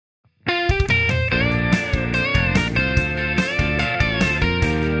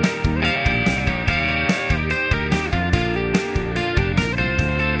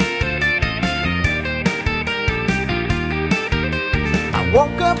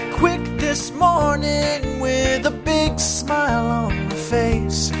quick this morning with a big smile on my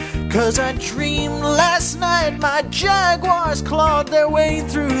face, 'cause I dreamed last night my Jaguars clawed their way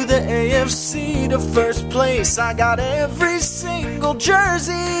through the AFC to first place. I got every single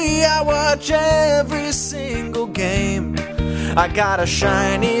jersey, I watch every single game. I got a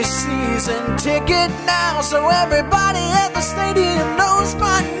shiny season ticket now, so everybody at the stadium knows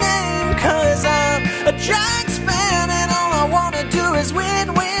my name. 'Cause I'm a Jags fan and all I wanna do is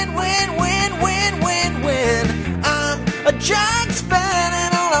win, win, win, win, win, win, win. I'm a Jags fan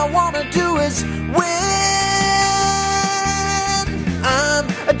and all I wanna do is win. I'm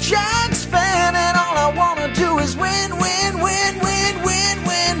a Jags fan and all I wanna do is win, win, win, win, win,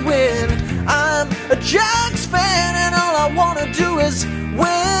 win, win. I'm a Jags fan and all I wanna do is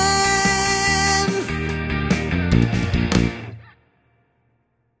win.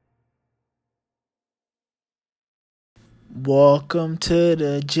 Welcome to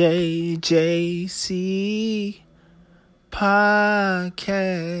the JJC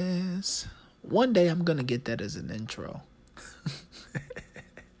podcast. One day I'm going to get that as an intro.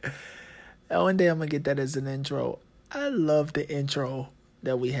 One day I'm going to get that as an intro. I love the intro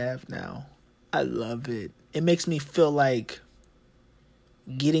that we have now. I love it. It makes me feel like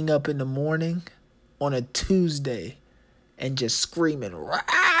getting up in the morning on a Tuesday and just screaming,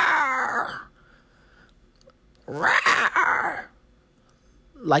 "Rawr! Rawr!"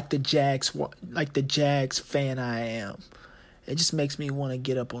 like the Jags fan I am. It just makes me want to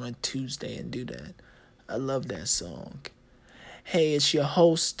get up on a Tuesday and do that. I love that song. Hey, it's your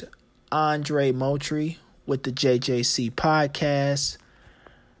host, Andre Moultrie, with the JJC podcast.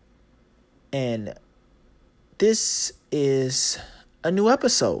 And this is a new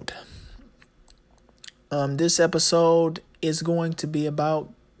episode. This episode is going to be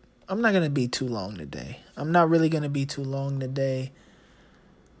about... I'm not going to be too long today. I'm not really going to be too long today.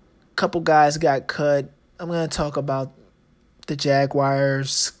 A couple guys got cut. I'm going to talk about the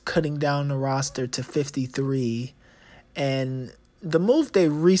Jaguars cutting down the roster to 53 and the move they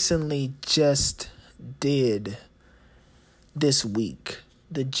recently just did this week.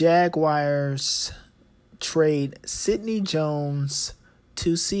 The Jaguars trade Sidney Jones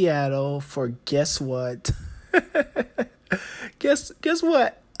to Seattle for guess what? Guess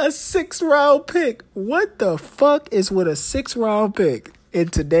what? A 6th round pick. What the fuck is with a 6th round pick in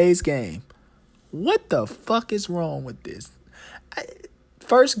today's game? What the fuck is wrong with this?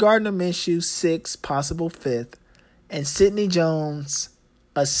 First, Gardner Minshew, 6, possible 5th, and Sidney Jones,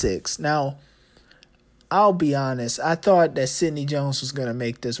 a 6. Now, I'll be honest. I thought that Sidney Jones was going to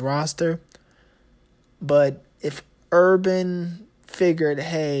make this roster. But if Urban figured,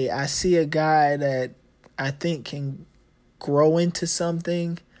 hey, I see a guy that I think can grow into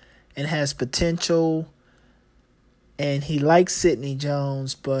something and has potential, and he likes Sidney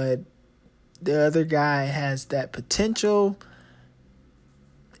Jones, but the other guy has that potential,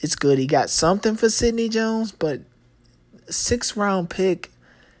 it's good. He got something for Sidney Jones, but 6th round pick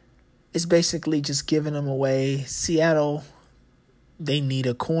is basically just giving him away. Seattle, they need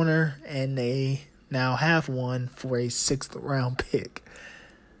a corner, and they now have one for a 6th round pick.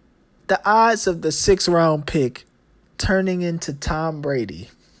 The odds of the 6th round pick turning into Tom Brady,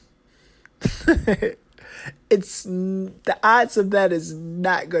 the odds of that is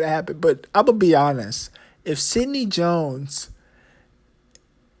not going to happen. But I'm going to be honest. If Sidney Jones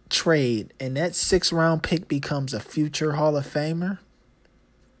trade and that 6th round pick becomes a future Hall of Famer,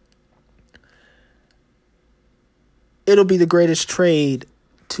 it'll be the greatest trade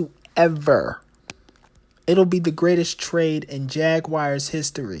to ever. It'll be the greatest trade in Jaguars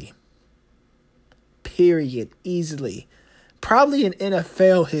history. Period. Easily. Probably in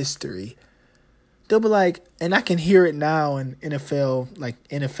NFL history. They'll be like, and I can hear it now in NFL, like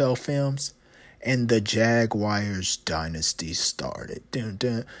NFL films, and the Jaguars dynasty started. Dun,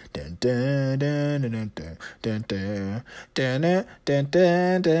 dun, dun, dun, dun, dun, dun, dun, dun, dun, dun,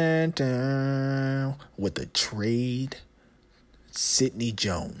 dun, dun, dun. With a trade, Sidney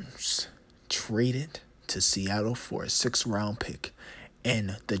Jones traded to Seattle for a 6th round pick.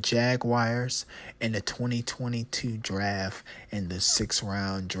 And the Jaguars in the 2022 draft and the 6th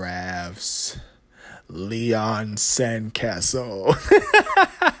round drafts, Leon Sandcastle.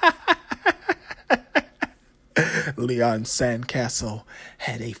 Leon Sandcastle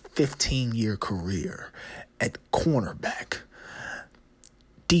had a 15-year career at cornerback,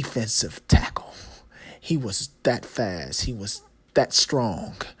 defensive tackle. He was that fast. He was that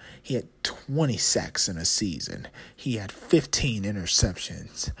strong. He had 20 sacks in a season. He had 15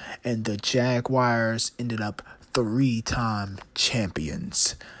 interceptions. And the Jaguars ended up 3-time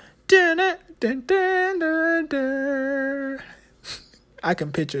champions. Dun, dun, dun, dun, dun. I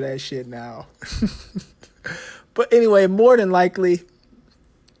can picture that shit now. But anyway, more than likely,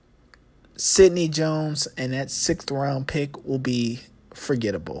 Sidney Jones and that 6th round pick will be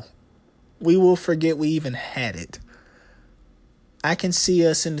forgettable. We will forget we even had it. I can see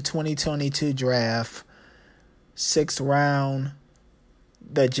us in the 2022 draft, 6th round,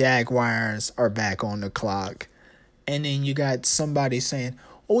 the Jaguars are back on the clock. And then you got somebody saying,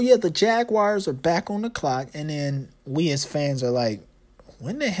 oh yeah, the Jaguars are back on the clock. And then we as fans are like,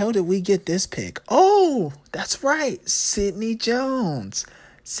 when the hell did we get this pick? Oh, that's right, Sidney Jones.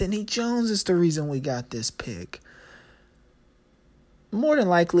 Sidney Jones is the reason we got this pick. More than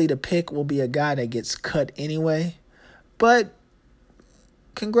likely, the pick will be a guy that gets cut anyway. But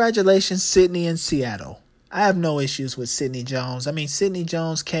congratulations, Sidney in Seattle. I have no issues with Sidney Jones. I mean, Sidney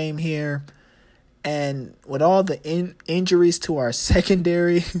Jones came here, and with all the injuries to our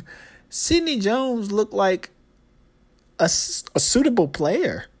secondary, Sidney Jones looked like a suitable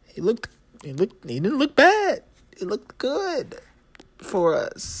player. He didn't look bad. He looked good for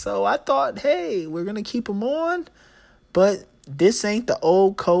us. So I thought, hey, we're going to keep him on. But this ain't the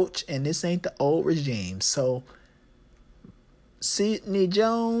old coach and this ain't the old regime. So Sidney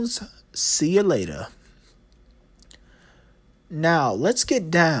Jones, see you later. Now, let's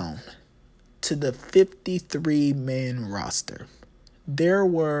get down to the 53-man roster. There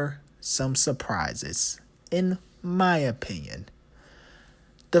were some surprises, in my opinion.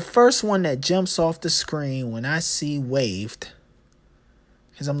 The first one that jumps off the screen when I see waived,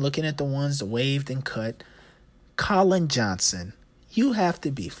 because I'm looking at the ones that waived and cut, Colin Johnson. You have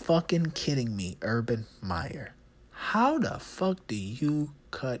to be fucking kidding me, Urban Meyer. How the fuck do you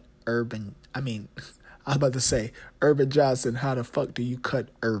cut Urban? I was about to say Urban Johnson. How the fuck do you cut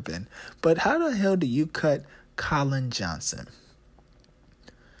Urban? But how the hell do you cut Colin Johnson?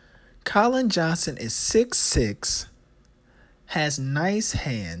 Colin Johnson is 6'6", has nice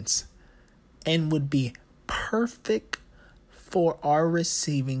hands, and would be perfect for our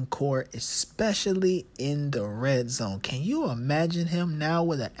receiving core, especially in the red zone. Can you imagine him now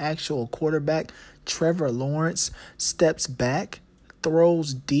with an actual quarterback? Trevor Lawrence steps back,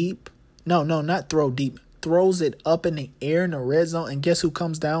 throws deep. No, not throw deep. Throws it up in the air in the red zone, and guess who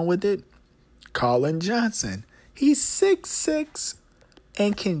comes down with it? Colin Johnson. He's 6'6",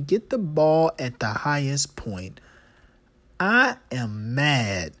 and can get the ball at the highest point. I am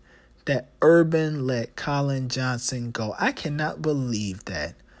mad that Urban let Colin Johnson go. I cannot believe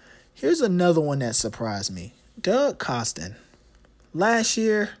that. Here's another one that surprised me. Doug Costin. Last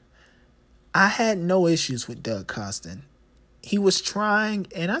year, I had no issues with Doug Costin. He was trying,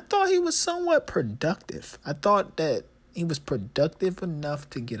 and I thought he was somewhat productive. I thought that he was productive enough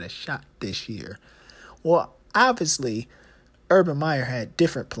to get a shot this year. Well, obviously, Urban Meyer had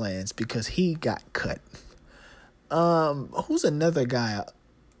different plans because he got cut. Who's another guy?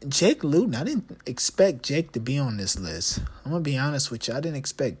 Jake Luton. I didn't expect Jake to be on this list. I'm gonna be honest with you. I didn't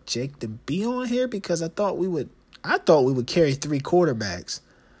expect Jake to be on here because I thought we would carry 3 quarterbacks.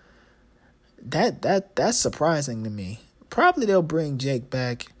 That's surprising to me. Probably they'll bring Jake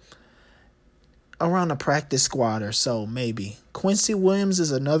back around the practice squad or so, maybe. Quincy Williams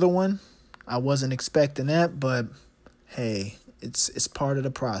is another one. I wasn't expecting that, but hey, it's part of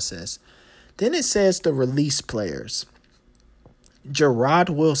the process. Then it says the release players. Gerard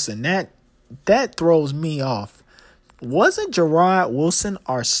Wilson. That throws me off. Wasn't Gerard Wilson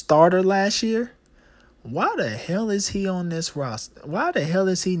our starter last year? Why the hell is he on this roster? Why the hell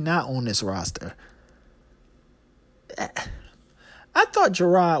is he not on this roster? I thought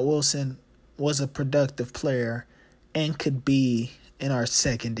Gerard Wilson was a productive player and could be in our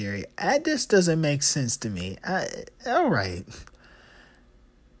secondary. This doesn't make sense to me. All right.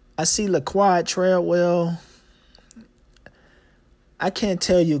 I see Laquad Treadwell. I can't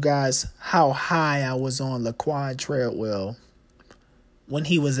tell you guys how high I was on Laquad Treadwell when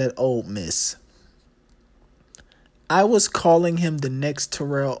he was at Ole Miss. I was calling him the next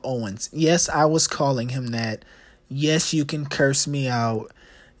Terrell Owens. Yes, I was calling him that. Yes, you can curse me out.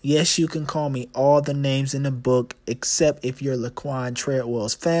 Yes, you can call me all the names in the book except if you're Laquan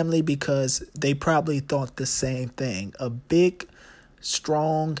Treadwell's family, because they probably thought the same thing. A big,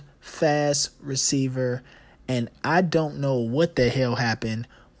 strong, fast receiver. And I don't know what the hell happened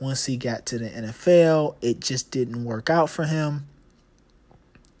once he got to the NFL. It just didn't work out for him.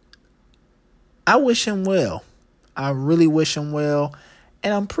 I wish him well. I really wish him well.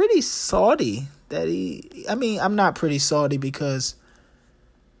 And I'm pretty salty that I'm not pretty salty because,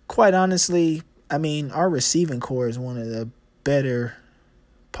 quite honestly, our receiving core is one of the better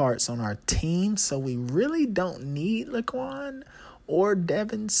parts on our team. So we really don't need Laquan or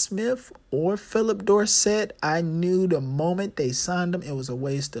Devin Smith or Philip Dorsett. I knew the moment they signed him, it was a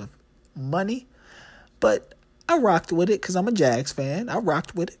waste of money. But I rocked with it because I'm a Jags fan. I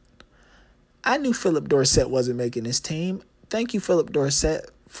rocked with it. I knew Philip Dorsett wasn't making his team. Thank you, Philip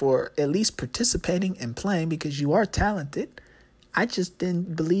Dorsett, for at least participating and playing because you are talented. I just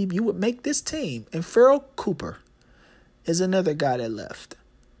didn't believe you would make this team. And Farrell Cooper is another guy that left.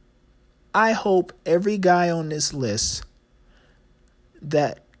 I hope every guy on this list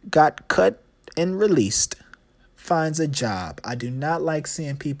that got cut and released finds a job. I do not like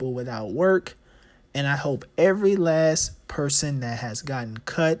seeing people without work. And I hope every last person that has gotten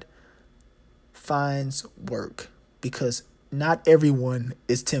cut finds work. Because not everyone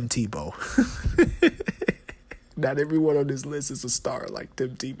is Tim Tebow. Not everyone on this list is a star like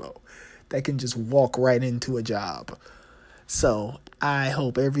Tim Tebow that can just walk right into a job. So I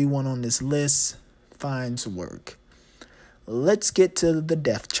hope everyone on this list finds work. Let's get to the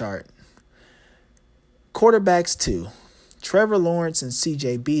depth chart. Quarterbacks 2. Trevor Lawrence and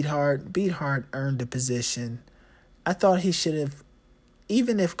C.J. Beathard. Beathard earned the position. I thought he should have,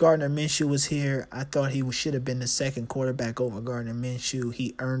 even if Gardner Minshew was here, I thought he should have been the second quarterback over Gardner Minshew.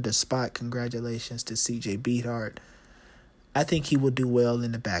 He earned a spot. Congratulations to C.J. Beathard. I think he will do well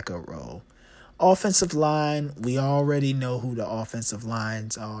in the backup role. Offensive line, we already know who the offensive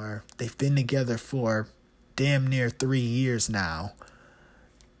lines are. They've been together for damn near 3 years now.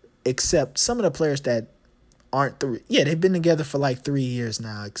 Except some of the players that aren't 3. Yeah, they've been together for like 3 years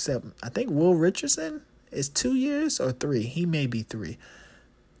now. Except I think Will Richardson is 2 years or 3. He may be 3.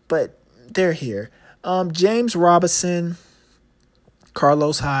 But they're here. James Robinson,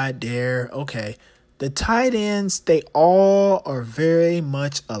 Carlos Hyde there. Okay. The tight ends, they all are very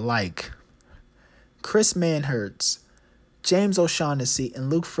much alike. Chris Manhertz, James O'Shaughnessy,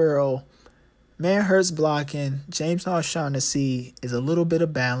 and Luke Farrell. Manhertz blocking. James O'Shaughnessy is a little bit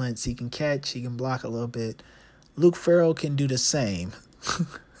of balance. He can catch. He can block a little bit. Luke Farrell can do the same.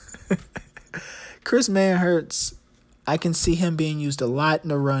 Chris Manhertz, I can see him being used a lot in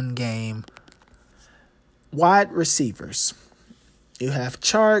the run game. Wide receivers. You have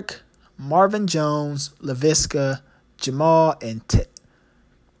Chark, Marvin Jones, Laviska, Jamal, and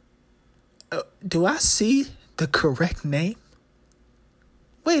do I see the correct name?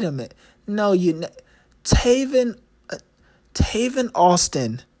 Wait a minute. No, Taven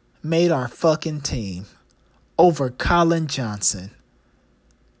Austin made our fucking team over Colin Johnson.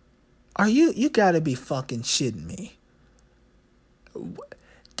 Are you gotta be fucking shitting me.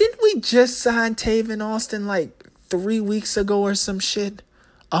 Didn't we just sign Taven Austin like 3 weeks ago or some shit?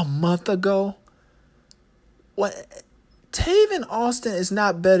 A month ago? What? Taven Austin is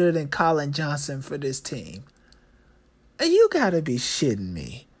not better than Colin Johnson for this team. You gotta be shitting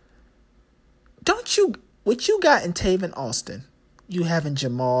me. What you got in Taven Austin? You having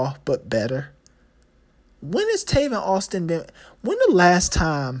Jamal, but better? When has Taven Austin been? When the last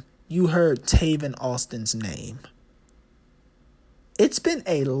time you heard Taven Austin's name? It's been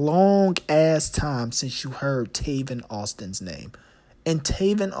a long ass time since you heard Taven Austin's name. And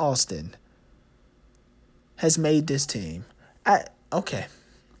Taven Austin has made this team. Okay.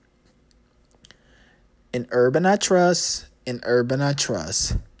 In Urban I trust. In Urban I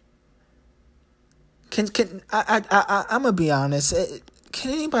trust. I'm gonna be honest.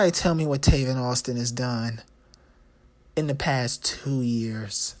 Can anybody tell me what Taven Austin has done in the past 2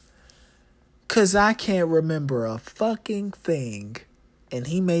 years? 'Cause I can't remember a fucking thing, and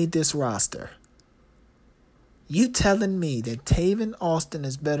he made this roster. You telling me that Taven Austin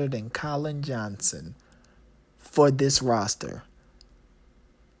is better than Colin Johnson for this roster?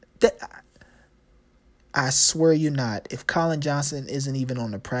 I swear you not. If Colin Johnson isn't even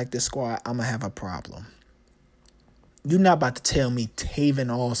on the practice squad, I'm going to have a problem. You're not about to tell me Taven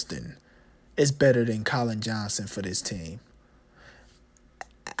Austin is better than Colin Johnson for this team.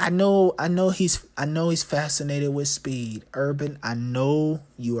 I know he's fascinated with speed. Urban, I know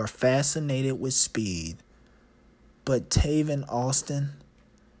you are fascinated with speed. But Taven Austin?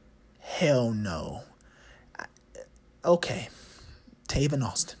 Hell no. Okay. Taven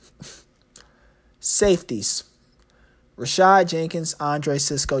Austin. Safeties. Rashad Jenkins, Andre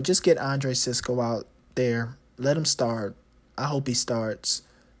Sisco. Just get Andre Sisco out there. Let him start. I hope he starts.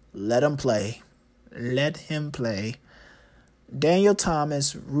 Let him play. Let him play. Daniel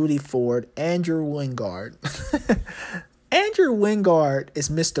Thomas, Rudy Ford, Andrew Wingard. Andrew Wingard is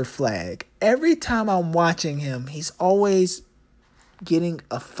Mr. Flag. Every time I'm watching him, he's always getting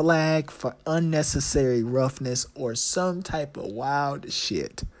a flag for unnecessary roughness or some type of wild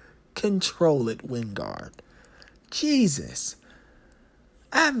shit. Control it, Wingard. Jesus.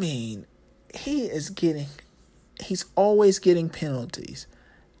 I mean, he is getting He's always getting penalties.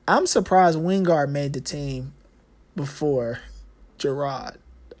 I'm surprised Wingard made the team before Gerard.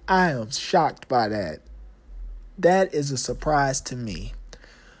 I am shocked by that. That is a surprise to me.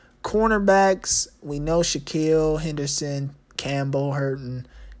 Cornerbacks, we know Shaquille, Henderson, Campbell, Hurton,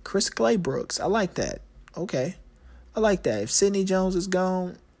 Chris Claybrooks. I like that. Okay. I like that. If Sidney Jones is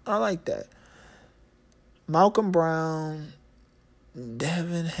gone, I like that. Malcolm Brown,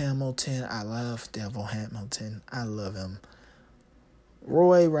 Devin Hamilton. I love Devin Hamilton. I love him.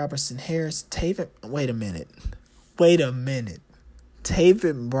 Roy Robertson Harris. Taven. Wait a minute.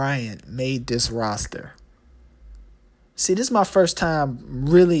 Taven Bryan made this roster. See, this is my first time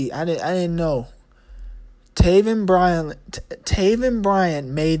really. I didn't know. Taven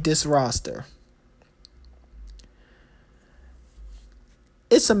Bryan made this roster.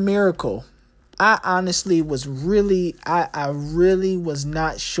 It's a miracle. I honestly was I really was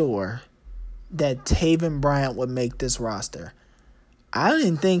not sure that Taven Bryan would make this roster. I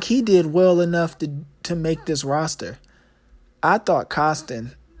didn't think he did well enough to make this roster. I thought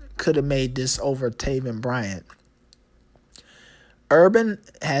Costin could have made this over Taven Bryan. Urban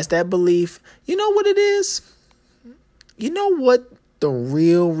has that belief. You know what it is? You know what the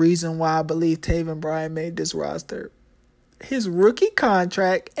real reason why I believe Taven Bryan made this roster? His rookie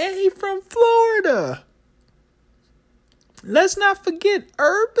contract, and he from Florida. Let's not forget,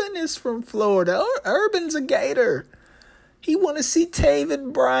 Urban is from Florida. Urban's a Gator. He want to see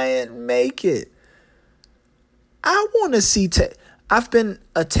Taven Bryan make it. I want to see I've been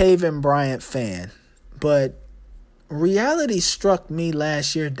a Taven Bryan fan, but reality struck me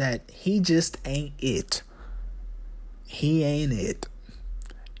last year that he just ain't it. He ain't it.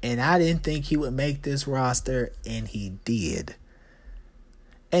 And I didn't think he would make this roster, and he did.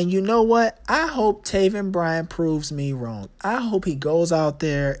 And you know what? I hope Taven Bryan proves me wrong. I hope he goes out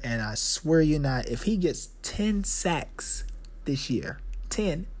there, and I swear you not, if he gets 10 sacks this year,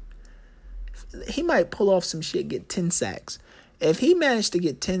 10, he might pull off some shit, get 10 sacks. If he managed to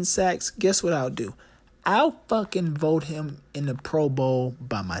get 10 sacks, guess what I'll do? I'll fucking vote him in the Pro Bowl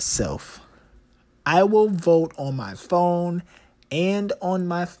by myself. I will vote on my phone and on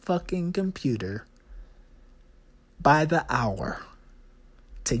my fucking computer by the hour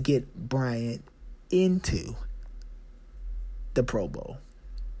to get Bryan into the Pro Bowl.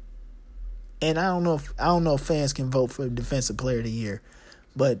 And I don't know if fans can vote for Defensive Player of the Year,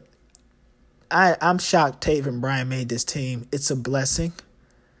 but I'm shocked Taven Bryan made this team. It's a blessing.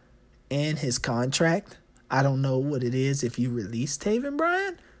 And his contract, I don't know what it is if you release Taven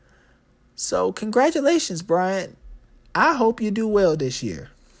Bryan. So congratulations, Bryan. I hope you do well this year.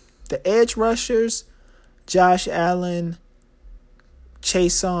 The edge rushers, Josh Allen,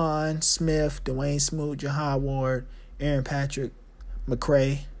 Chason Smith, Dwayne Smoot, Jahad Ward, Aaron Patrick,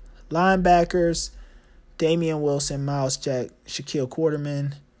 McCray. Linebackers, Damian Wilson, Miles Jack, Shaquille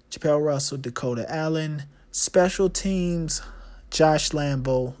Quarterman, Chappelle Russell, Dakota Allen. Special teams, Josh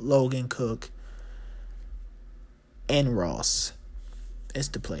Lambo, Logan Cook, and Ross. It's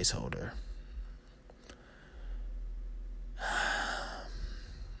the placeholder.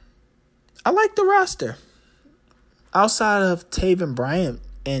 I like the roster. Outside of Taven Bryan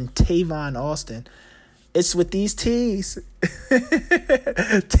and Tavon Austin, it's with these T's.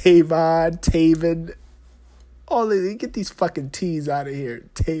 Taven. All of these, get these fucking T's out of here.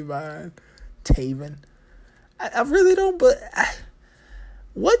 Taven. I really don't, but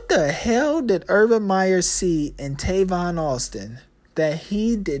what the hell did Urban Meyer see in Tavon Austin that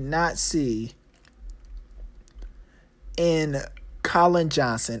he did not see in Colin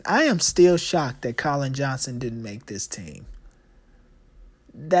Johnson? I am still shocked that Colin Johnson didn't make this team.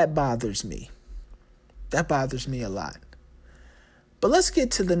 That bothers me. That bothers me a lot. But let's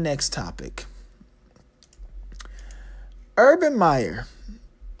get to the next topic. Urban Meyer.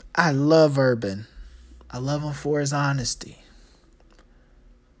 I love Urban. I love him for his honesty.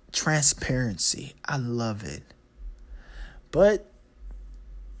 Transparency. I love it. But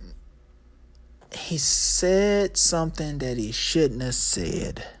he said something that he shouldn't have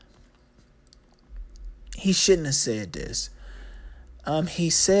said. He shouldn't have said this. He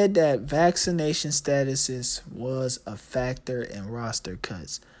said that vaccination statuses was a factor in roster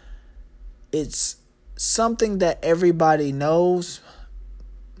cuts. It's something that everybody knows,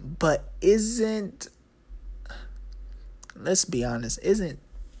 but isn't, let's be honest, isn't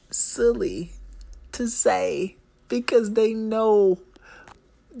silly to say because they know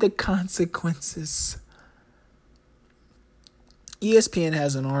the consequences. ESPN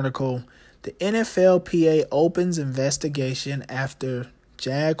has an article. The NFLPA opens investigation after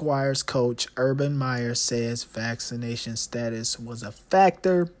Jaguars coach Urban Meyer says vaccination status was a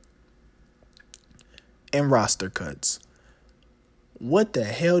factor and roster cuts. What the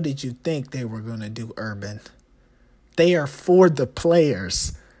hell did you think they were going to do, Urban? They are for the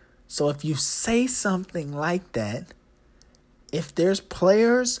players. So if you say something like that, if there's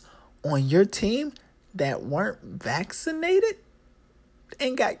players on your team that weren't vaccinated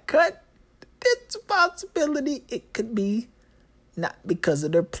and got cut, it's a possibility it could be not because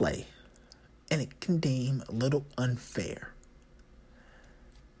of their play. And it can deem a little unfair.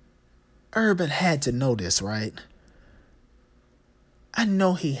 Urban had to know this, right? I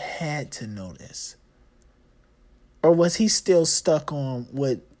know he had to know this. Or was he still stuck on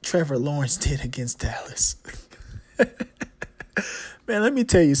what Trevor Lawrence did against Dallas? Man, let me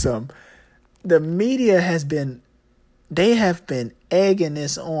tell you something. The media have been egging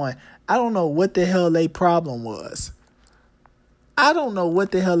this on. I don't know what the hell their problem was.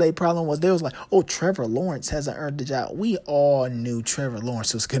 They was like, oh, Trevor Lawrence hasn't earned the job. We all knew Trevor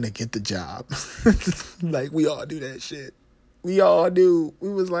Lawrence was going to get the job. Like, we all do that shit. We all knew. We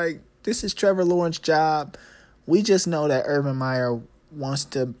was like, this is Trevor Lawrence's job. We just know that Urban Meyer wants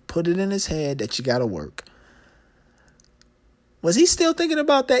to put it in his head that you got to work. Was he still thinking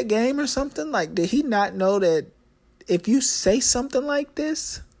about that game or something? Like, did he not know that if you say something like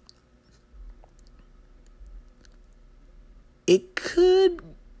this, it could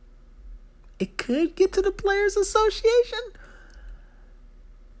get to the Players Association?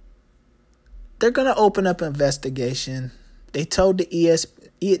 They're going to open up an investigation. They told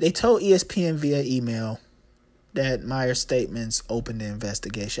ESPN via email that Meyer's statements opened the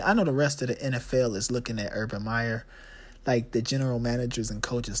investigation. I know the rest of the NFL is looking at Urban Meyer, like the general managers and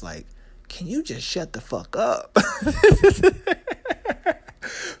coaches, like, can you just shut the fuck up?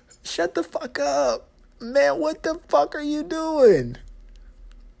 Shut the fuck up. Man, what the fuck are you doing?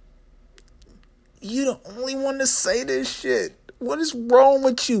 You the only one to say this shit. What is wrong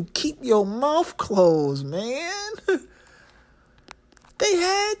with you? Keep your mouth closed, man. They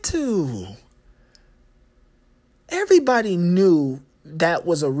had to. Everybody knew that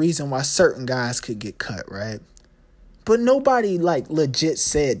was a reason why certain guys could get cut, right? But nobody, like, legit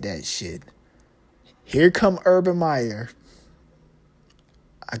said that shit. Here come Urban Meyer.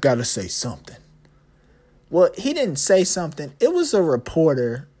 I gotta say something. Well, he didn't say something. It was a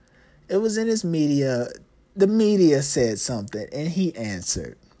reporter. It was in his media. The media said something, and he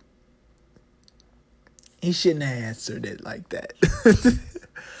answered. He shouldn't have answered it like that.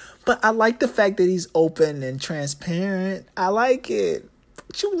 But I like the fact that he's open and transparent. I like it.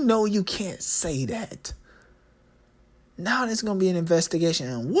 But you know you can't say that. Now there's going to be an investigation.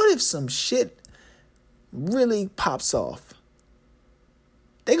 And what if some shit really pops off?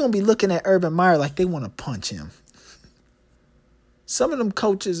 They're going to be looking at Urban Meyer like they want to punch him. Some of them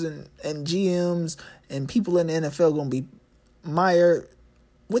coaches and GMs and people in the NFL going to be, Meyer,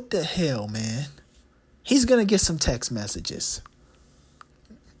 what the hell, man? He's going to get some text messages.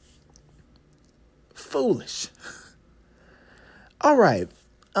 Foolish. All right.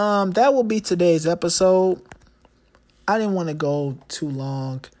 That will be today's episode. I didn't want to go too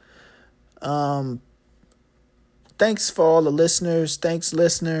long. Thanks for all the listeners. Thanks,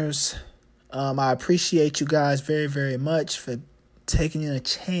 listeners. I appreciate you guys very, very much for taking a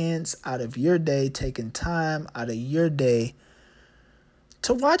chance out of your day, taking time out of your day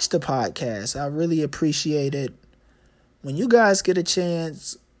to watch the podcast. I really appreciate it. When you guys get a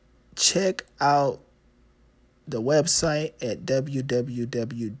chance, check out the website at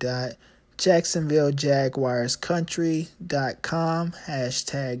www.jacksonvillejaguarscountry.com,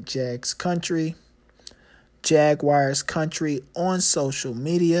 #JagsCountry, Jaguars Country on social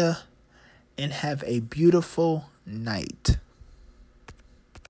media, and have a beautiful night.